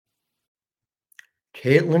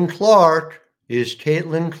Caitlin Clark is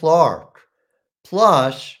Caitlin Clark.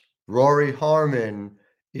 Plus, Rory Harmon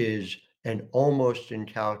is an almost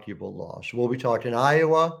incalculable loss. We'll be talking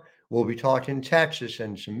Iowa. We'll be talking Texas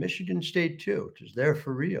and some Michigan State too, because they're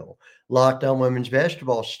for real. Lockdown Women's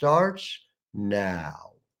Basketball starts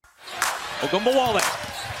now. Ogunbowale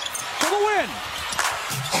for the win.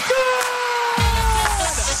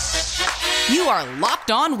 You are Locked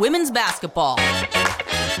On Women's Basketball,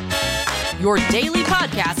 your daily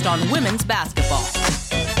podcast on women's basketball.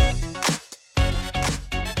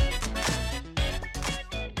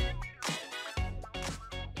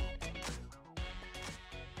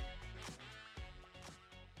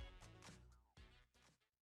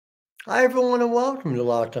 Hi, everyone, and welcome to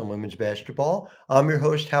Locked On Women's Basketball. I'm your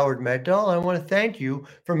host, Howard Megdal. I want to thank you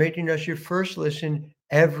for making us your first listen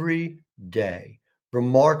every day.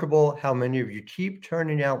 Remarkable how many of you keep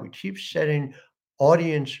turning out. We keep setting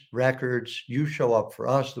audience records. You show up for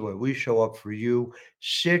us the way we show up for you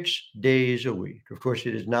 6 days a week. Of course,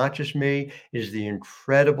 it is not just me. It is the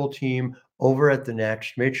incredible team over at The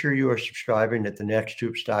Next. Make sure you are subscribing at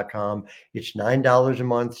thenexthoops.com. It's $9 a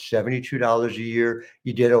month, $72 a year.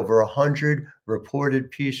 You get over 100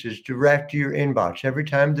 reported pieces direct to your inbox. Every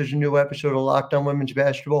time there's a new episode of Locked On Women's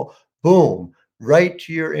Basketball, boom, right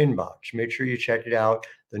to your inbox. Make sure you check it out,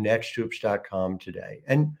 thenexthoops.com today.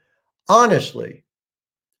 And honestly,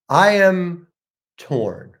 I am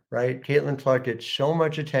torn, right? Caitlin Clark gets so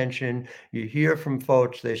much attention. You hear from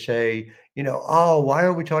folks, they say, oh, why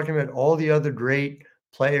aren't we talking about all the other great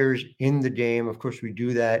players in the game? Of course, we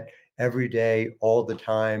do that every day, all the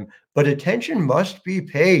time, but attention must be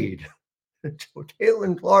paid. That's what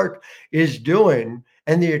Caitlin Clark is doing,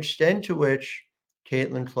 and the extent to which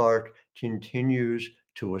Caitlin Clark continues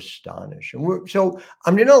to astonish. So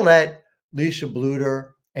I'm going to let Lisa Bluter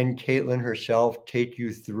and Caitlin herself take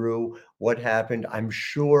you through what happened. I'm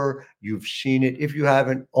sure you've seen it. If you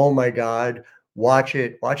haven't, oh my God, watch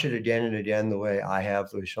it again and again the way I have,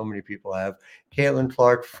 the way so many people have. Caitlin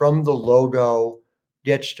Clark from the logo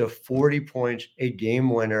gets to 40 points, a game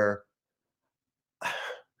winner.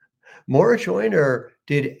 Maura Joyner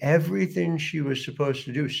did everything she was supposed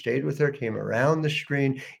to do, stayed with her, came around the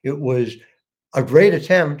screen. It was a great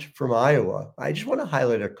attempt from Iowa. I just want to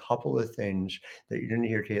highlight a couple of things that you didn't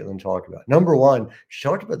hear Caitlin talk about. Number one, she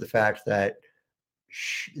talked about the fact that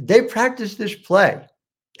they practiced this play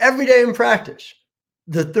every day in practice.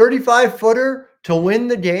 The 35-footer to win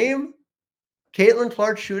the game, Caitlin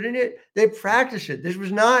Clark shooting it, they practiced it. This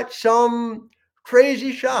was not some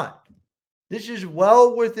crazy shot. This is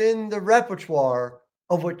well within the repertoire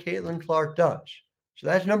of what Caitlin Clark does. So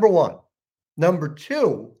that's number one. Number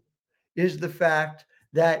two is the fact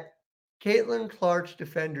that Caitlin Clark's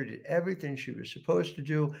defender did everything she was supposed to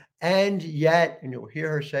do, and yet, and you'll hear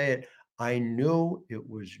her say it, I knew it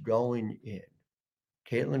was going in.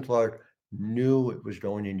 Caitlin Clark knew it was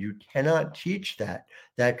going in. You cannot teach that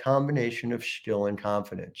combination of skill and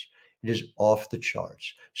confidence. It is off the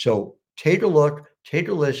charts. So take a look, take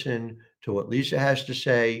a listen to what Lisa has to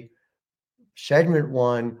say. Segment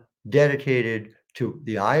one, dedicated to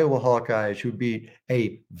the Iowa Hawkeyes, who beat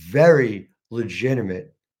a very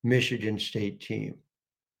legitimate Michigan State team.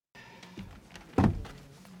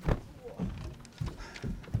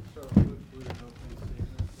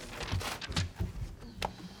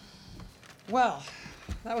 Well,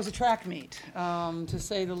 that was a track meet, to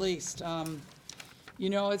say the least.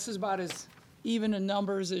 This is about as even in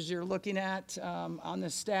numbers as you're looking at on the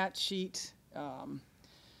stat sheet.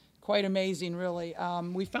 Quite amazing, really.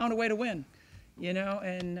 We found a way to win,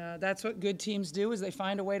 and that's what good teams do, is they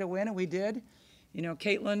find a way to win, and we did.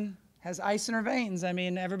 Caitlin has ice in her veins. I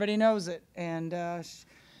mean, everybody knows it. And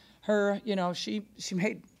she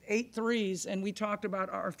made 8 threes, and we talked about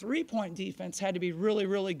our three-point defense had to be really,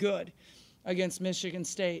 really good against Michigan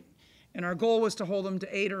State. And our goal was to hold them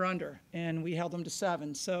to 8 or under, and we held them to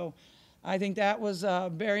 7. So I think that was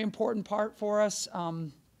a very important part for us.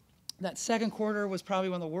 That second quarter was probably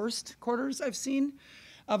one of the worst quarters I've seen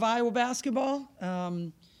of Iowa basketball.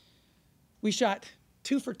 We shot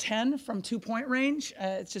 2 for 10 from 2-point range.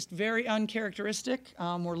 It's just very uncharacteristic.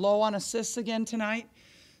 We're low on assists again tonight.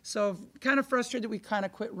 So kind of frustrated that we kind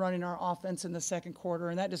of quit running our offense in the second quarter,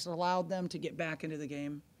 and that just allowed them to get back into the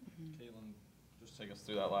game. Caitlin, just take us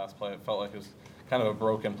through that last play. It felt like it was kind of a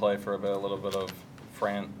broken play for a bit, a little bit of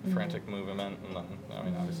frantic movement, and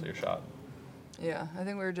then, obviously your shot. Yeah, I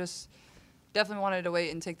think we were just definitely wanted to wait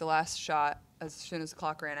and take the last shot as soon as the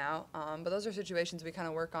clock ran out. But those are situations we kind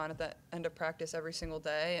of work on at the end of practice every single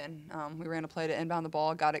day. And we ran a play to inbound the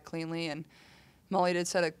ball, got it cleanly. And Molly did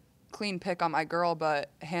set a clean pick on my girl, but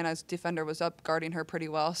Hannah's defender was up guarding her pretty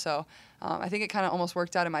well. So I think it kind of almost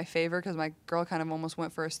worked out in my favor because my girl kind of almost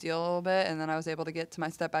went for a steal a little bit, and then I was able to get to my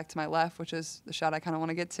step back to my left, which is the shot I kind of want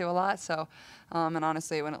to get to a lot. So, and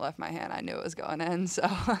honestly, when it left my hand, I knew it was going in. So,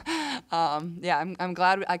 yeah, I'm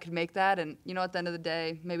glad I could make that. And, at the end of the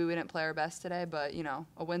day, maybe we didn't play our best today, but,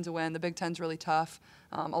 a win's a win. The Big Ten's really tough.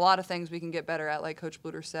 A lot of things we can get better at, like Coach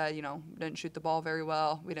Bluter said. We didn't shoot the ball very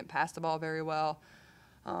well. We didn't pass the ball very well.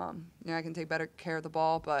 I can take better care of the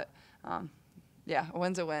ball, but yeah, a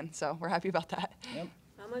win's a win, so we're happy about that. Yep.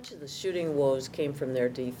 How much of the shooting woes came from their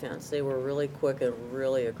defense? They were really quick and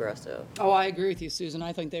really aggressive. Oh, I agree with you, Susan.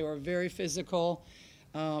 I think they were very physical.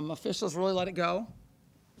 Officials really let it go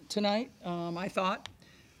tonight, I thought.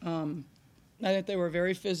 I think they were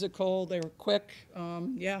very physical. They were quick.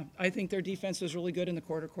 Yeah, I think their defense was really good in the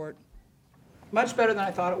quarter court. Much better than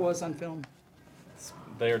I thought it was on film.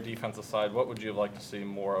 Their defensive side, what would you have liked to see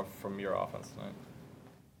more of from your offense tonight?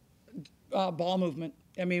 Ball movement.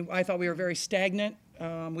 I mean, I thought we were very stagnant.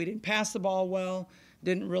 We didn't pass the ball well,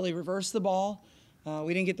 didn't really reverse the ball.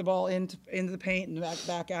 We didn't get the ball into the paint and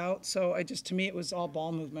back out. So to me, it was all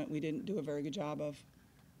ball movement we didn't do a very good job of.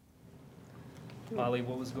 Molly,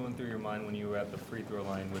 what was going through your mind when you were at the free throw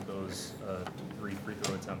line with those 3 free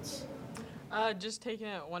throw attempts? Just taking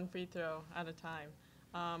it one free throw at a time.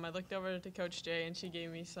 I looked over to Coach Jay, and she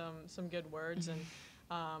gave me some good words, and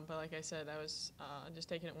but like I said, I was just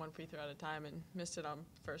taking it one free throw at a time and missed it on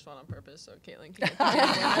first one on purpose, so Caitlin can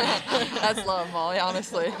That's love, Molly,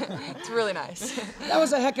 honestly. It's really nice. That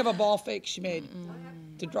was a heck of a ball fake she made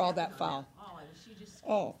to draw that foul.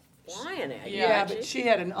 Oh. Flying at you. Yeah, but she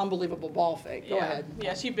had an unbelievable ball fake. Go ahead.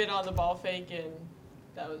 Yeah, she bit on the ball fake, and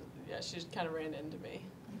she just kind of ran into me,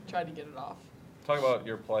 tried to get it off. Talk about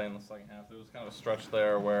your play in the second half. There was kind of a stretch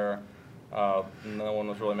there where no one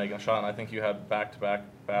was really making a shot, and I think you had back-to-back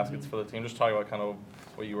baskets for the team. Just talk about kind of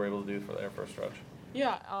what you were able to do for their first stretch.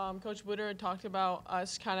 Yeah, Coach Bluter had talked about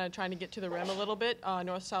us kind of trying to get to the rim a little bit,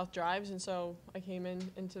 north-south drives, and so I came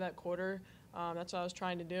into that quarter. That's what I was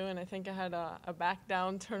trying to do, and I think I had a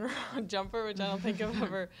back-down turnaround jumper, which I don't think I've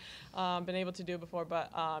ever been able to do before.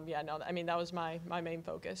 But, that was my main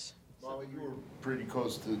focus. Molly, you were pretty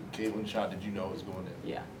close to Caitlin's shot. Did you know it was going in?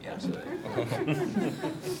 Yeah, absolutely.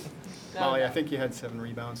 Molly, I think you had 7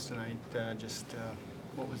 rebounds tonight.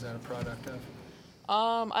 What was that a product of?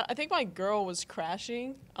 I think my girl was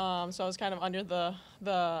crashing, so I was kind of under the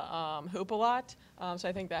hoop a lot. So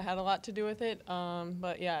I think that had a lot to do with it.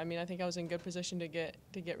 But yeah, I think I was in good position to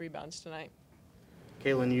get rebounds tonight.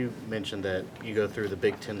 Caitlin, you mentioned that you go through the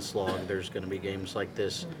Big Ten slog. There's going to be games like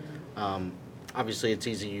this. Obviously, it's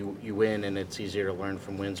easy you win, and it's easier to learn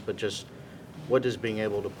from wins. But just what does being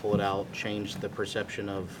able to pull it out change the perception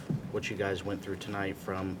of what you guys went through tonight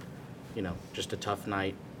from, just a tough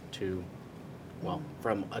night to,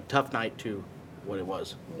 from a tough night to what it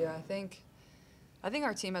was? Yeah, I think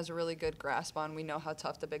our team has a really good grasp on. We know how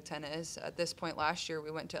tough the Big Ten is. At this point last year,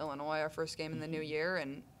 we went to Illinois, our first game in the new year,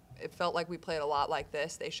 and it felt like we played a lot like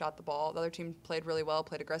this. They shot the ball. The other team played really well,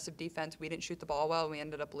 played aggressive defense. We didn't shoot the ball well. We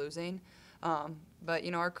ended up losing. But,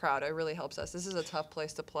 our crowd, it really helps us. This is a tough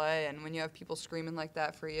place to play, and when you have people screaming like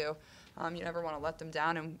that for you, you never want to let them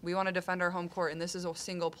down. And we want to defend our home court, and this is a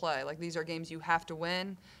single play. Like, these are games you have to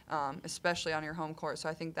win, especially on your home court. So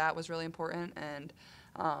I think that was really important. And,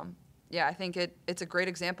 yeah, I think it's a great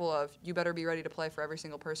example of you better be ready to play for every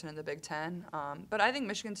single person in the Big Ten. But I think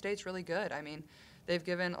Michigan State's really good. They've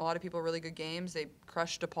given a lot of people really good games. They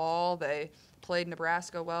crushed DePaul. They played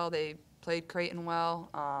Nebraska well. They played Creighton well.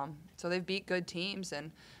 So they've beat good teams,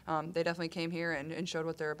 and they definitely came here and showed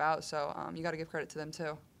what they're about. So you got to give credit to them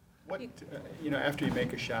too. What after you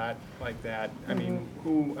make a shot like that,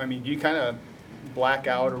 do you kind of black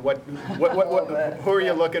out, or what who are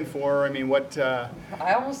you looking for?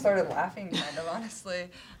 I almost started laughing, kind of, honestly.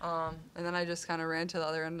 And then I just kind of ran to the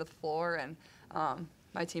other end of the floor, and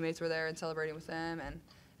my teammates were there and celebrating with them, and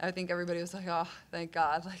I think everybody was like, oh, thank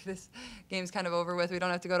God, like this game's kind of over with. We don't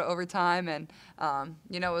have to go to overtime, and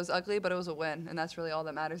it was ugly, but it was a win, and that's really all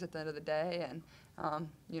that matters at the end of the day. And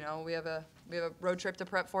we have a road trip to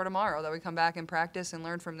prep for tomorrow that we come back and practice and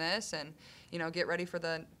learn from this, and get ready for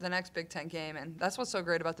the next Big Ten game. And that's what's so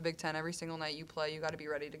great about the Big Ten. Every single night you play, you got to be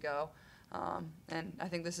ready to go. And I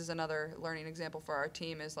think this is another learning example for our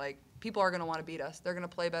team is, like, people are going to want to beat us. They're going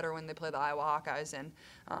to play better when they play the Iowa Hawkeyes. And,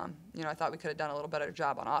 I thought we could have done a little better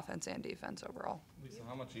job on offense and defense overall. Lisa,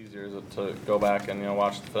 how much easier is it to go back and,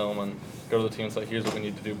 watch the film and go to the team and say, here's what we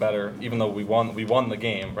need to do better, even though we won the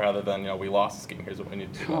game, rather than, we lost this game, here's what we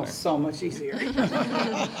need to do better? Oh, so much easier.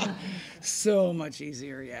 So much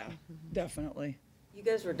easier, yeah, definitely.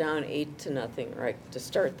 You guys were down 8-0, right, to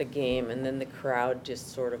start the game, and then the crowd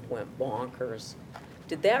just sort of went bonkers.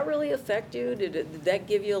 Did that really affect you? Did that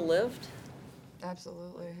give you a lift?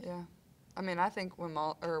 Absolutely, yeah. I mean, I think when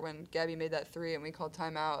Gabby made that three and we called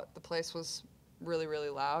timeout, the place was really, really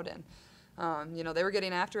loud, and they were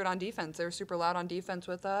getting after it on defense. They were super loud on defense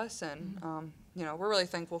with us, and we're really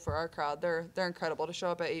thankful for our crowd. They're incredible to show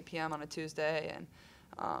up at 8 p.m. on a Tuesday and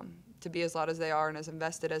to be as loud as they are and as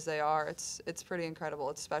invested as they are. It's pretty incredible.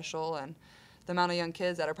 It's special, and the amount of young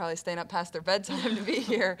kids that are probably staying up past their bedtime to be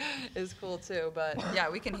here is cool too. But yeah,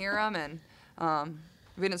 we can hear them, and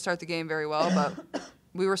we didn't start the game very well, but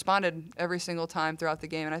we responded every single time throughout the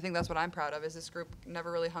game, and I think that's what I'm proud of. Is this group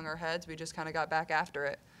never really hung our heads. We just kind of got back after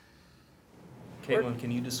it. Caitlin, can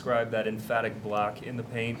you describe that emphatic block in the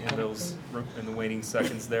paint in the waning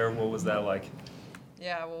seconds there? What was that like?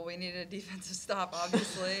 Yeah, well, we needed a defensive stop,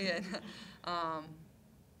 obviously, and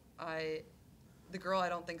the girl I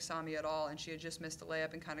don't think saw me at all, and she had just missed a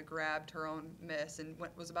layup and kind of grabbed her own miss and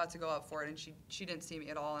was about to go up for it, and she didn't see me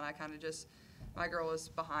at all, and I kind of just, my girl was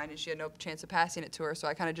behind and she had no chance of passing it to her, so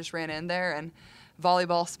I kind of just ran in there and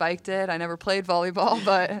volleyball spiked it. I never played volleyball,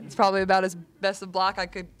 but it's probably about as best a block I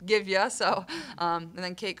could give you. So, and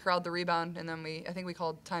then Kate corralled the rebound, and then I think we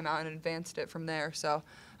called timeout and advanced it from there. So,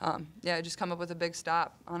 just come up with a big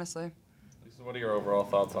stop, honestly. Lisa, what are your overall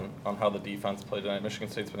thoughts on how the defense played tonight? Michigan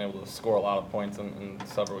State's been able to score a lot of points in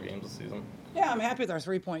several games this season. Yeah, I'm happy with our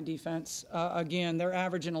three-point defense. Again, they're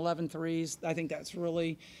averaging 11 threes. I think that's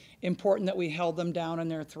really important that we held them down in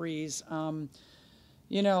their threes. I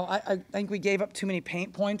think we gave up too many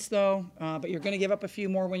paint points, though, but you're going to give up a few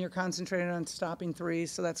more when you're concentrating on stopping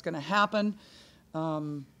threes, so that's going to happen.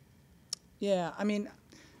 I'm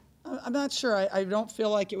not sure. I don't feel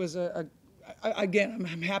like it was again,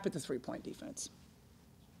 I'm happy with the three-point defense.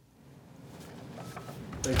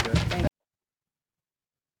 Thank you.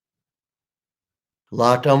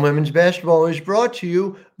 Locked On Women's Basketball is brought to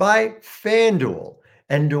you by FanDuel.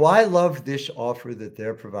 And do I love this offer that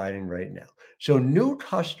they're providing right now? So new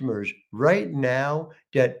customers right now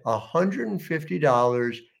get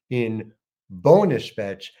 $150 in bonus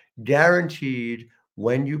bets guaranteed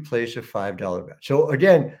when you place a $5 bet. So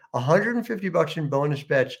again, $150 in bonus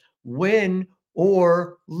bets, win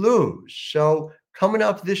or lose. So coming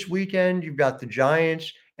up this weekend, you've got the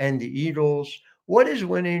Giants and the Eagles. What is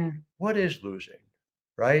winning? What is losing?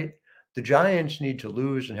 Right? The Giants need to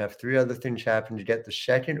lose and have three other things happen to get the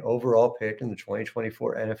second overall pick in the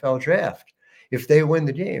 2024 NFL Draft. If they win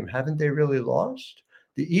the game, haven't they really lost?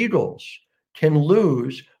 The Eagles can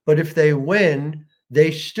lose, but if they win,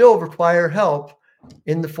 they still require help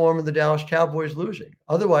in the form of the Dallas Cowboys losing.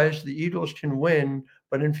 Otherwise, the Eagles can win,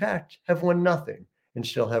 but in fact have won nothing and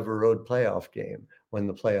still have a road playoff game when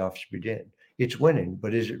the playoffs begin. It's winning,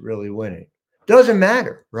 but is it really winning? Doesn't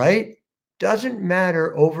matter, right? Doesn't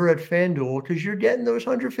matter over at FanDuel because you're getting those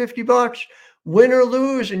 $150, win or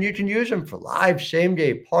lose, and you can use them for live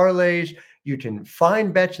same-day parlays. You can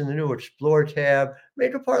find bets in the new Explore tab,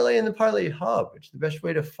 make a parlay in the Parlay Hub. It's the best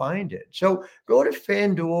way to find it. So go to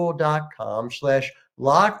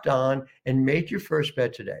FanDuel.com/lockedon and make your first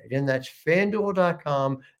bet today. Again, that's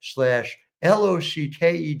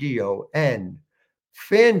FanDuel.com/LOCKEDON.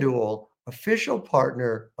 FanDuel, official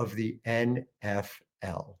partner of the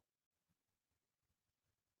NFL.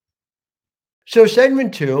 So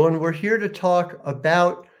segment 2, and we're here to talk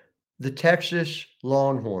about the Texas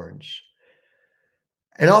Longhorns.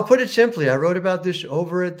 And I'll put it simply, I wrote about this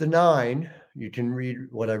over at The Nine. You can read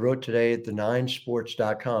what I wrote today at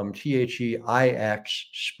the9sports.com, THEIX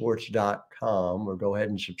sports.com, or go ahead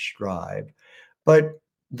and subscribe. But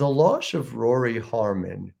the loss of Rori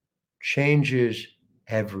Harmon changes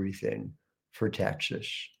everything for Texas.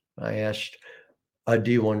 I asked a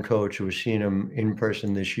D1 coach who has seen him in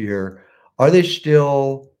person this year, are they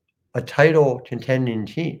still a title contending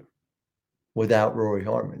team without Rori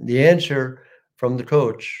Harmon? The answer from the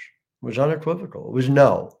coach was unequivocal. It was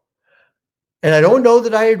no. And I don't know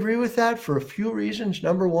that I agree with that for a few reasons.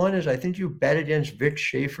 Number one is I think you bet against Vic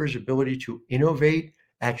Schaefer's ability to innovate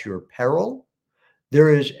at your peril.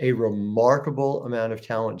 There is a remarkable amount of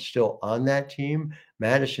talent still on that team.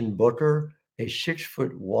 Madison Booker, a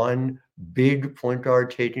 6'1" big point guard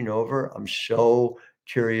taking over. I'm so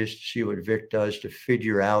curious to see what Vic does to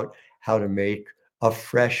figure out how to make a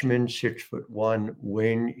freshman 6'1"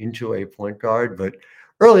 wing into a point guard. But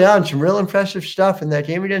early on, some real impressive stuff in that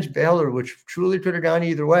game against Baylor, which truly could have gone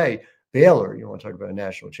either way. Baylor, you want to talk about a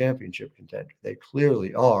national championship contender. They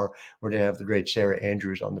clearly are. We're going to have the great Sarah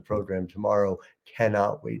Andrews on the program tomorrow.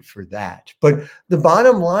 Cannot wait for that. But the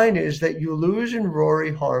bottom line is that you lose in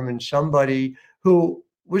Rori Harmon, somebody who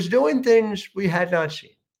was doing things we had not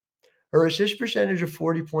seen. Her assist percentage of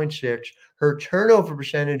 40.6, her turnover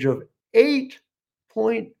percentage of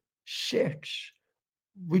 8.6.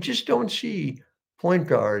 We just don't see point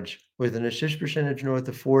guards with an assist percentage north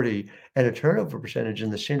of 40 and a turnover percentage in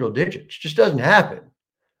the single digits. Just doesn't happen.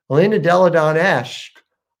 Elena Deladon-esque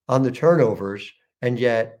on the turnovers, and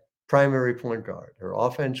yet primary point guard. Her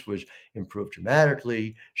offense was improved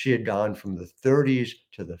dramatically. She had gone from the 30s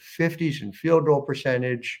to the 50s in field goal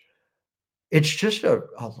percentage. It's just a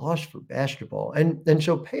loss for basketball. And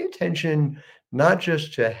so pay attention not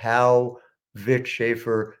just to how Vic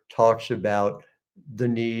Schaefer talks about the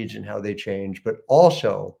needs and how they change, but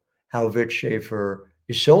also how Vic Schaefer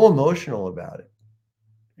is so emotional about it.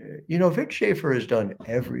 Vic Schaefer has done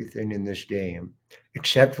everything in this game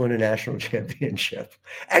except win a national championship.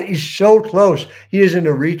 And he's so close. He is an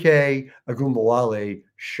Enrique Agumbawale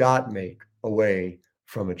shot make away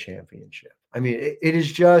from a championship. I mean, it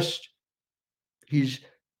is just, he's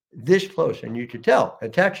this close. And you could tell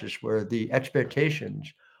at Texas, where the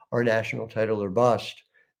expectations are national title or bust,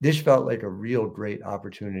 this felt like a real great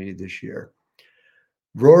opportunity this year.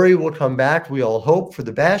 Rori will come back. We all hope for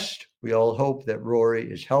the best. We all hope that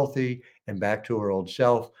Rori is healthy and back to her old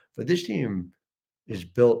self. But this team is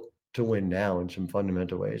built to win now in some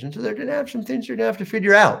fundamental ways. And so they're going to have some things they're going to have to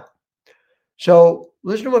figure out. So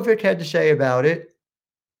listen to what Vic had to say about it.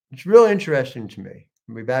 It's real interesting to me.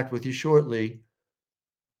 I'll be back with you shortly.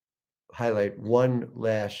 Highlight one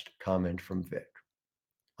last comment from Vic.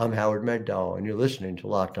 I'm Howard Megdal, and you're listening to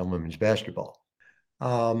Locked On Women's Basketball.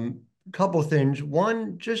 Couple things.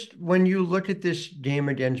 One, just when you look at this game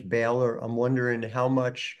against Baylor, I'm wondering how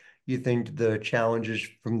much you think the challenges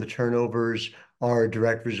from the turnovers are a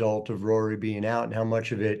direct result of Rori being out, and how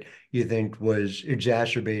much of it you think was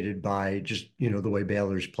exacerbated by just, the way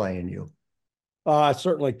Baylor's playing you. I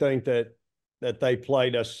certainly think that they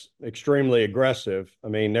played us extremely aggressive. I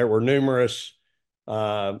mean, there were numerous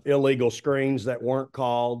illegal screens that weren't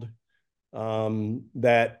called.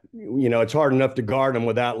 That it's hard enough to guard them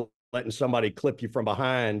without letting somebody clip you from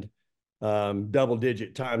behind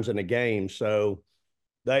double-digit times in a game. So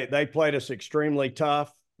they played us extremely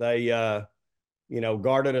tough. They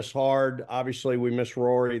guarded us hard. Obviously, we missed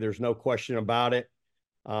Rori. There's no question about it.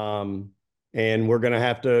 And we're going to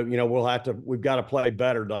have to, we've got to play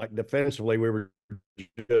better. Like defensively, we were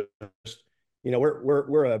just,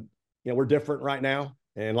 we're different right now.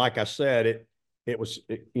 And like I said, it was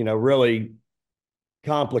really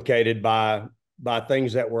complicated by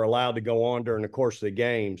things that were allowed to go on during the course of the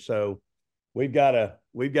game. So we've got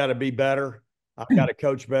to be better. I've got to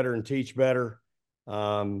coach better and teach better.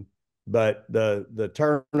 But the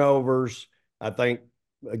turnovers, I think,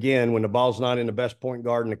 again, when the ball's not in the best point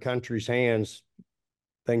guard in the country's hands,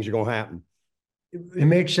 things are going to happen. It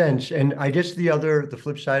makes sense. And I guess the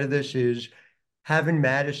flip side of this is having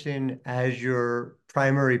Madison as your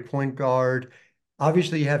primary point guard.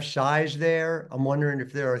 Obviously, you have size there. I'm wondering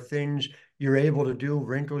if there are things you're able to do,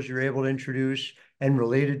 wrinkles you're able to introduce, and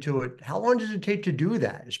related to it. How long does it take to do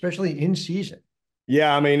that, especially in season?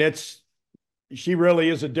 Yeah, I mean, she really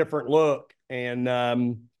is a different look. And,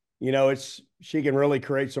 she can really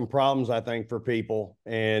create some problems, I think, for people.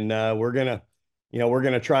 And we're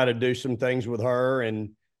gonna try to do some things with her.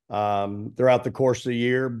 And throughout the course of the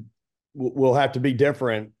year, we'll have to be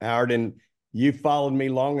different, Howard. And you've followed me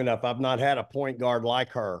long enough. I've not had a point guard like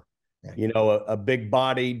her. A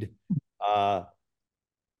big-bodied.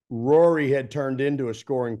 Rori had turned into a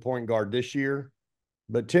scoring point guard this year,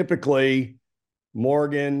 but typically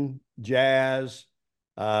Morgan, Jazz,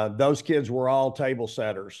 those kids were all table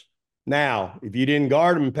setters. Now, if you didn't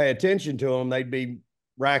guard them and pay attention to them, they'd be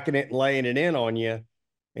racking it and laying it in on you.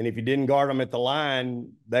 And if you didn't guard them at the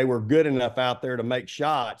line, they were good enough out there to make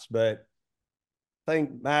shots. But I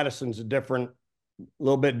think Madison's a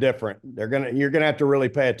little bit different. You're gonna have to really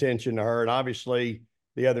pay attention to her. And obviously,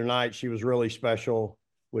 the other night she was really special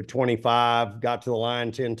with 25, got to the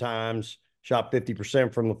line 10 times, shot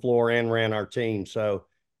 50% from the floor, and ran our team. So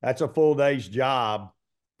that's a full day's job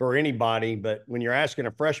for anybody. But when you're asking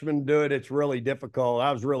a freshman to do it, it's really difficult.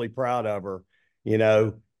 I was really proud of her.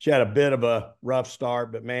 She had a bit of a rough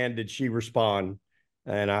start, but man, did she respond.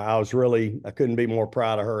 And I couldn't be more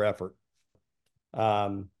proud of her effort.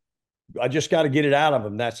 I just got to get it out of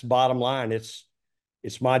them. That's the bottom line. It's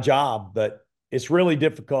my job, but it's really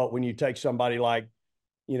difficult when you take somebody like,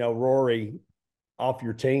 Rori off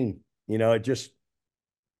your team. It just,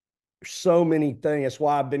 so many things. That's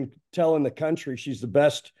why I've been telling the country she's the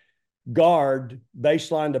best guard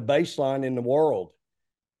baseline to baseline in the world,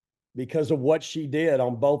 because of what she did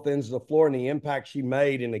on both ends of the floor and the impact she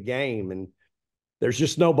made in the game. And there's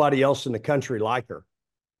just nobody else in the country like her.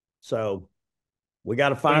 So we got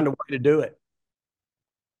to find a way to do it.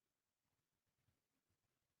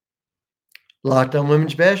 Locked On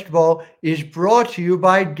Women's Basketball is brought to you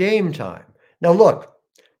by Game Time. Now, look,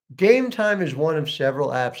 Game Time is one of several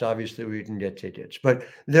apps, obviously, where you can get tickets, but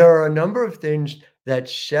there are a number of things that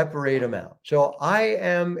separate them out. So I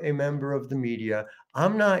am a member of the media.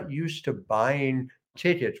 I'm not used to buying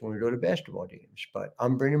tickets when we go to basketball games, but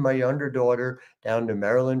I'm bringing my younger daughter down to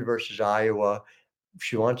Maryland versus Iowa.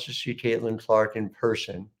 She wants to see Caitlin Clark in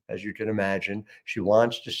person, as you can imagine. She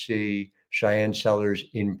wants to see Cheyenne Sellers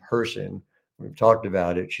in person. We've talked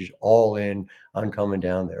about it. She's all in on coming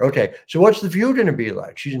down there. Okay, so what's the view going to be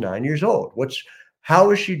like? She's 9 years old.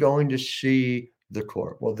 How is she going to see the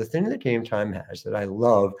court? Well, the thing that Game Time has that I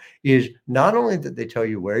love is not only that they tell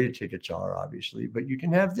you where your tickets are, obviously, but you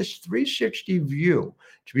can have this 360 view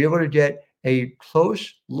to be able to get a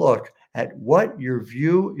close look at what your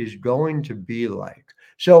view is going to be like.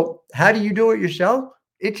 So how do you do it yourself?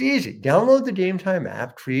 It's easy. Download the Game Time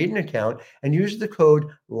app, create an account, and use the code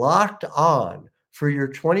LOCKED ON for your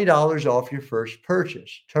 $20 off your first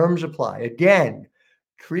purchase. Terms apply. Again,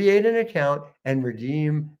 create an account and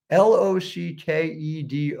redeem LOCKEDON,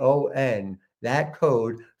 that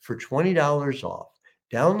code, for $20 off.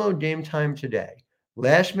 Download Game Time today.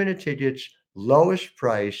 Last minute tickets, lowest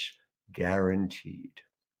price guaranteed.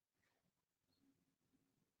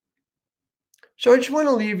 So I just want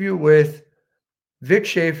to leave you with Vic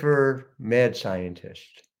Schaefer, mad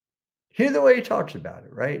scientist. Hear the way he talks about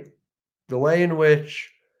it, right? The way in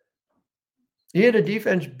which he had a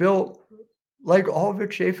defense built like all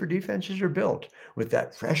Vic Schaefer defenses are built, with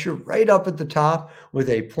that pressure right up at the top, with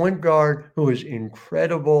a point guard who is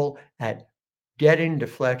incredible at getting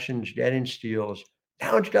deflections, getting steals.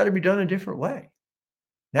 Now it's got to be done a different way.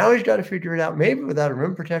 Now he's got to figure it out, maybe without a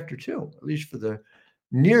rim protector too, at least for the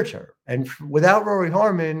near term, and without Rori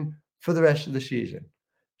Harmon for the rest of the season.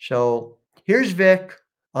 So here's Vic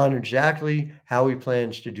on exactly how he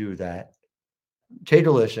plans to do that. Take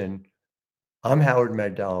a listen. I'm Howard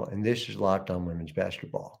Megdal, and this is Locked On Women's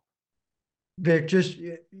Basketball. Vic, just,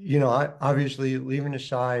 obviously leaving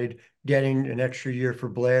aside getting an extra year for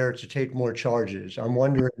Blair to take more charges, I'm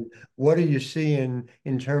wondering, what are you seeing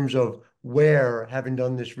in terms of where, having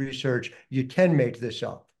done this research, you can make this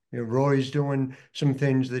up? Roy's doing some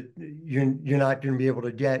things that you're not going to be able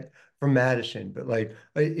to get from Madison, but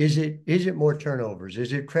is it more turnovers?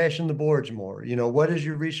 Is it crashing the boards more? What is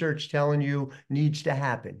your research telling you needs to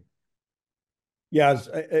happen? Yeah,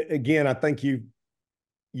 again, I think you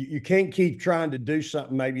can't keep trying to do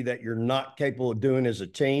something maybe that you're not capable of doing as a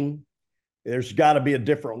team. There's got to be a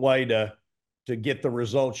different way to get the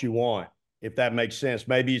results you want, if that makes sense.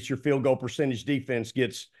 Maybe it's your field goal percentage defense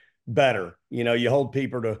gets better. You hold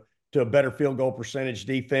people to a better field goal percentage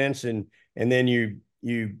defense, and then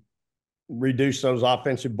you reduce those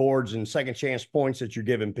offensive boards and second chance points that you're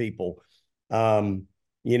giving people. So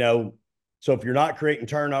if you're not creating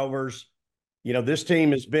turnovers, this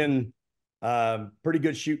team has been pretty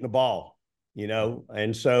good shooting the ball,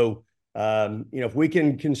 and so, if we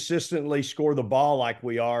can consistently score the ball like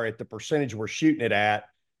we are at the percentage we're shooting it at,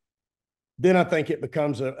 then I think it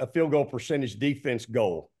becomes a field goal percentage defense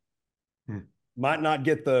goal. Might not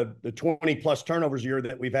get the 20 plus turnovers a year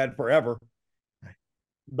that we've had forever,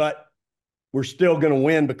 but we're still going to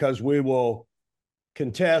win because we will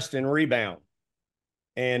contest and rebound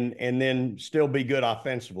and then still be good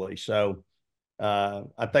offensively. So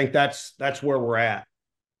I think that's where we're at.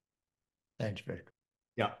 Thanks, Vic.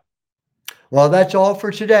 Yeah. Well, that's all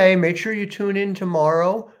for today. Make sure you tune in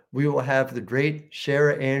tomorrow. We will have the great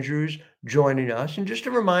Sarah Andrews joining us. And just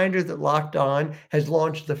a reminder that Locked On has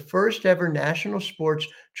launched the first ever national sports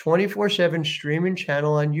 24/7 streaming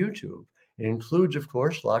channel on YouTube. It includes, of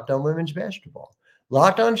course, Locked On Women's Basketball.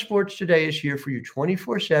 Locked On Sports Today is here for you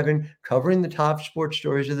 24/7, covering the top sports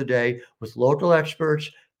stories of the day with local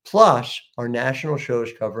experts, plus our national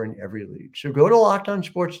shows covering every league. So go to Locked On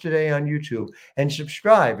Sports Today on YouTube and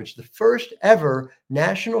subscribe. It's the first ever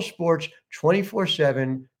national sports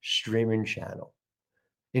 24/7 streaming channel.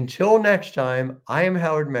 Until next time, I am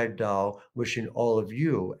Howard Megdal, wishing all of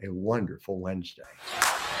you a wonderful Wednesday.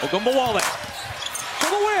 Ogunbowale for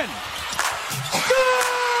the win.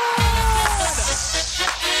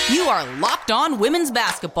 You are Locked On Women's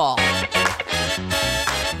Basketball,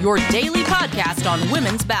 your daily podcast on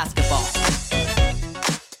women's basketball.